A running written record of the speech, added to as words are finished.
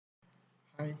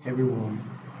Hi everyone,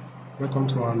 welcome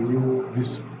to our new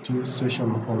video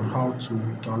session on how to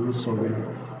download Survey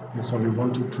in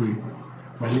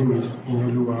Survey123. My name is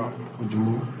Inyoluwa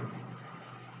Ojumo.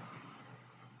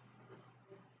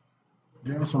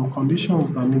 There are some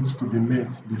conditions that needs to be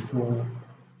met before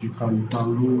you can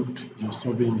download your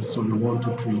survey in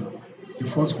Survey123. The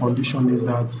first condition is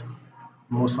that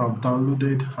you must have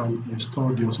downloaded and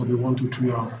installed your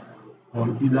Survey123 app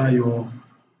on either your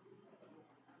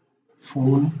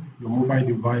phone, your mobile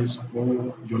device,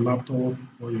 or your laptop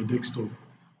or your desktop.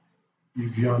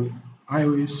 If you're an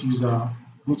iOS user,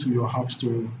 go to your App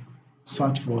Store,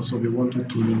 search for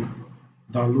Survey123,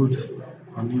 download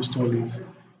and install it.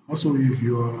 Also, if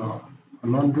you're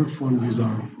an Android phone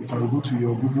user, you can go to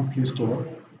your Google Play Store,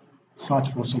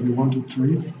 search for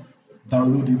Survey123,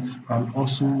 download it, and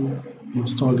also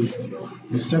install it.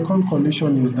 The second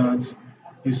condition is that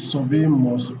a survey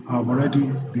must have already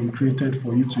been created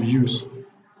for you to use.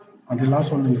 And the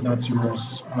last one is that you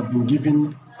must have been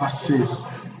given access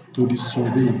to the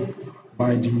survey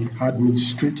by the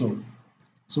administrator.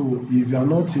 So if you are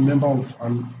not a member of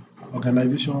an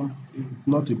organization, it's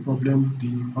not a problem.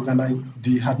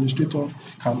 The administrator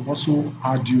can also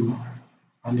add you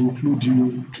and include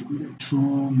you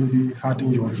through maybe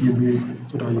adding your email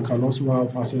so that you can also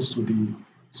have access to the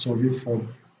survey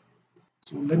form.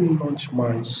 So let me launch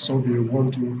my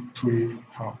Survey123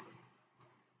 app.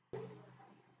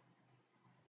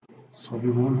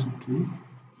 Survey123.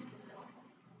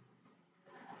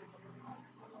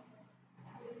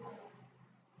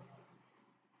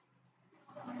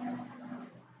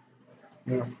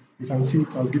 Yeah, you can see it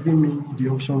has given me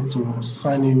the option to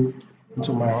sign in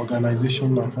into my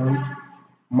organization account,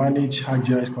 manage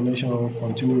ArcGIS connection, or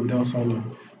continue without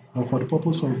signing. But for the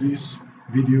purpose of this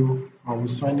video, I will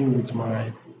sign in with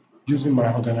using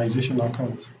my organization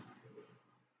account.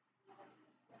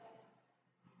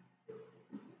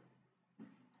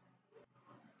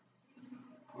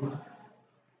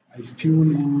 I fill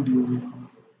in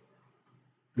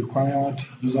the required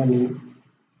username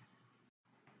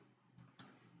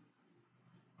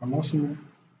and also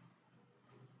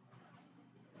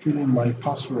fill in my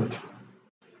password.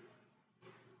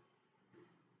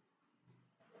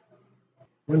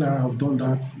 When I have done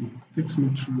that, it takes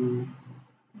me through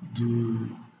the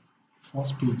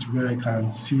first page where I can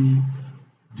see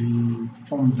the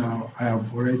form that I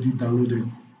have already downloaded.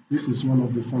 This is one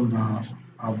of the forms that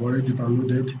I've already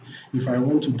downloaded. If I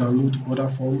want to download other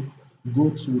form,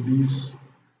 go to this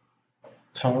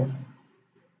tab.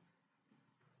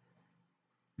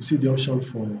 You see the option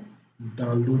for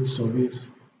download surveys.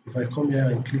 If I come here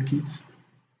and click it,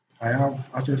 I have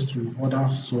access to other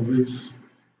surveys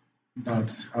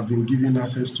that I've been given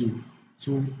access to.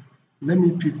 So let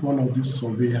me pick one of these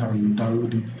survey and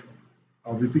download it.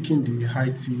 I'll be picking the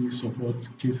IT support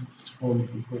case form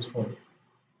request form.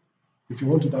 If you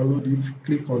want to download it,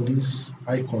 click on this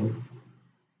icon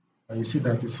and you see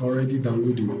that it's already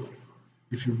downloading.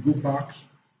 If you go back,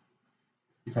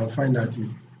 you can find that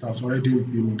it has already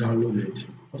been downloaded.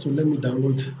 Also, let me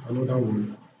download another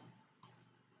one.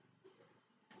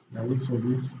 Download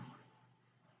service.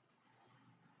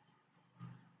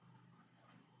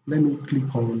 Let me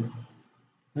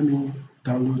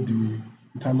download the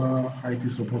internal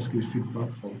IT support case feedback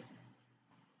form.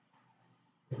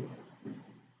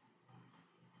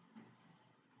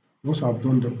 Once I've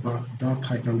done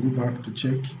that, I can go back to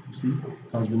check. You see,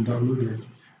 it has been downloaded.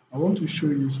 I want to show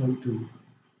you something.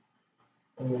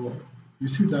 You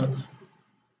see that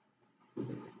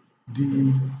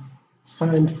the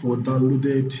sign for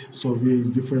downloaded survey is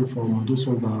different from those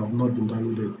ones that have not been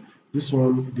downloaded. This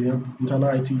one, the internal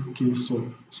IT case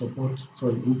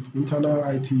internal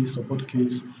IT support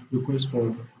case request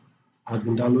form has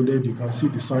been downloaded. You can see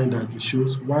the sign that it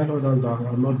shows, while others that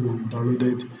have not been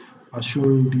downloaded are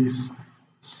showing this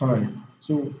sign.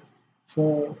 So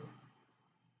for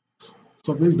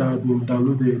surveys that have been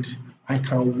downloaded, I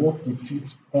can work with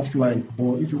it offline.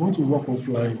 But if you want to work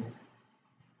offline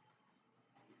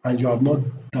and you have not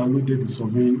downloaded the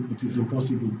survey, it is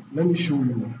impossible. Let me show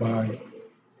you by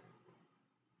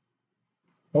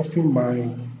offering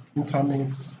my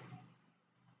internet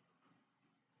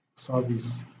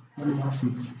service. Let me off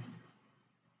it.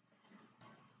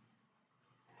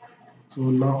 So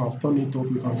now I've turned it up.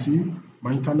 You can see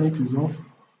my internet is off.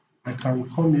 I can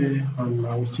come here and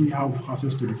I will see how I have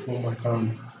access to the form. I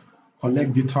can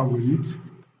collect data with it.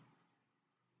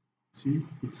 See,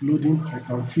 it's loading. I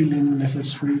can fill in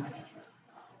necessary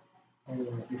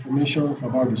information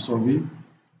about the survey.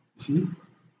 See,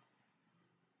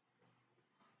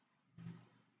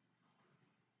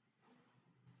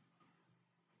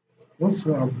 once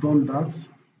I've done that,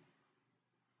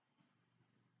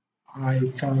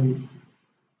 I can,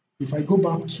 if I go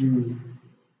back to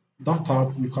that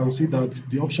tab, you can see that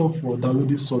the option for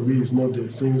downloading survey is not there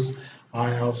since I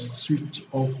have switched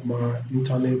off my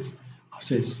internet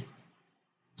access.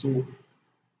 So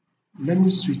let me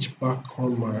switch back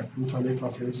on my internet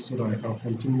access so that I can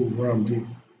continue with what I'm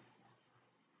doing.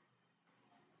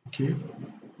 Okay,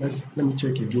 let me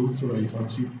check again so that you can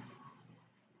see.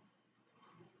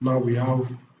 Now we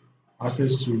have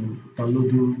access to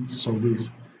downloading surveys.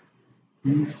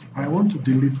 If I want to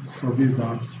delete surveys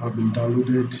that have been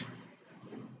downloaded,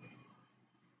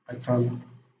 I can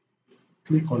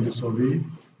click on the survey,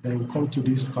 then come to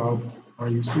this tab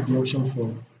and you see the option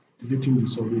for deleting the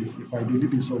survey. If I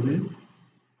delete the survey,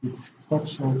 it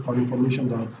pops up an information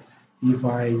that if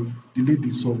I delete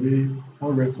the survey,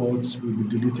 all records will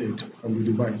be deleted from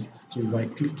the device. So if I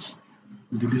click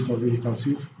delete survey, you can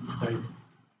see that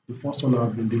the first one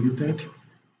has been deleted.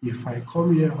 If I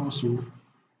come here also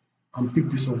and pick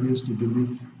the surveys to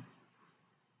delete,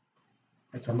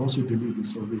 I can also delete the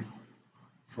survey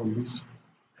from this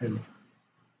end.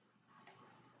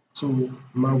 So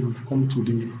now we've come to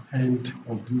the end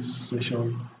of this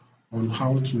session on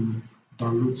how to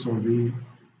download survey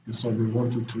in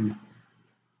Survey123.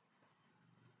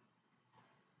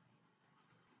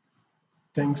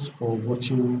 Thanks for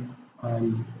watching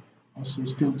and also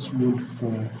stay tuned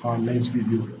for our next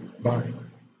video. Bye.